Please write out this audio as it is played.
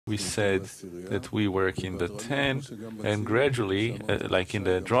we said that we work in the 10, and gradually, like in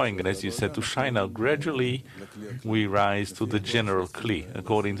the drawing, and as you said, to shine out, gradually we rise to the general Kli.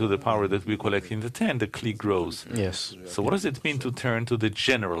 According to the power that we collect in the 10, the Kli grows. Yes. So what does it mean to turn to the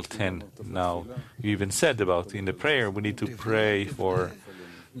general 10 now? You even said about in the prayer, we need to pray for,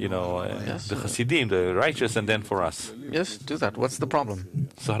 the Hasidim, the righteous, and then for us. Yes, do that. What's the problem?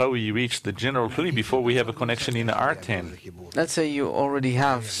 So how do we reach the general Kli before we have a connection in our 10? Let's say you already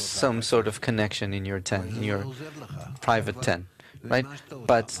have some sort of connection in your 10, in your private 10, right?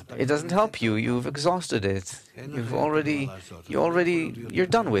 But it doesn't help you. You've exhausted it.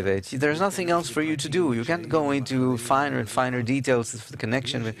 You're done with it. There's nothing else for you to do. You can't go into finer and finer details of the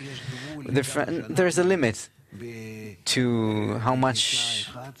connection. There's a limit to how much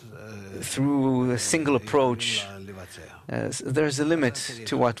through a single approach there's a limit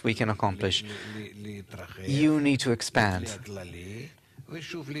to what we can accomplish. You need to expand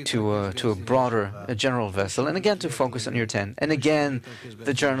to a broader, a general vessel, and again to focus on your 10, and again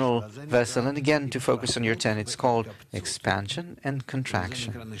the general vessel, and again to focus on your 10. It's called expansion and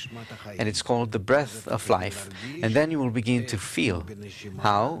contraction, and it's called the breath of life. And then you will begin to feel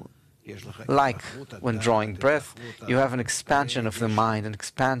how, like when drawing breath, you have an expansion of the mind, an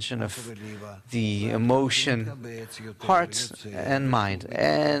expansion of the emotion, heart and mind,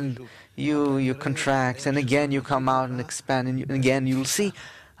 and you contract, and again you come out and expand, and again you'll see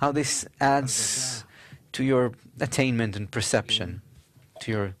how this adds to your attainment and perception,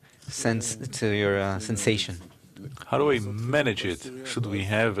 to your sensation. How do we manage it? Should we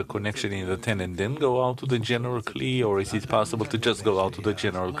have a connection in the 10 and then go out to the general Kli, or is it possible to just go out to the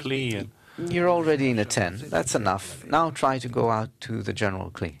general Kli? You're already in a 10. That's enough. Now try to go out to the general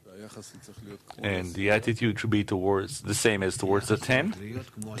Kli. And the attitude should be towards the same as towards the 10?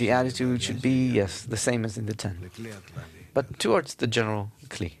 The attitude should be, yes, the same as in the 10, but towards the general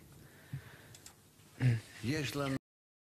Kli.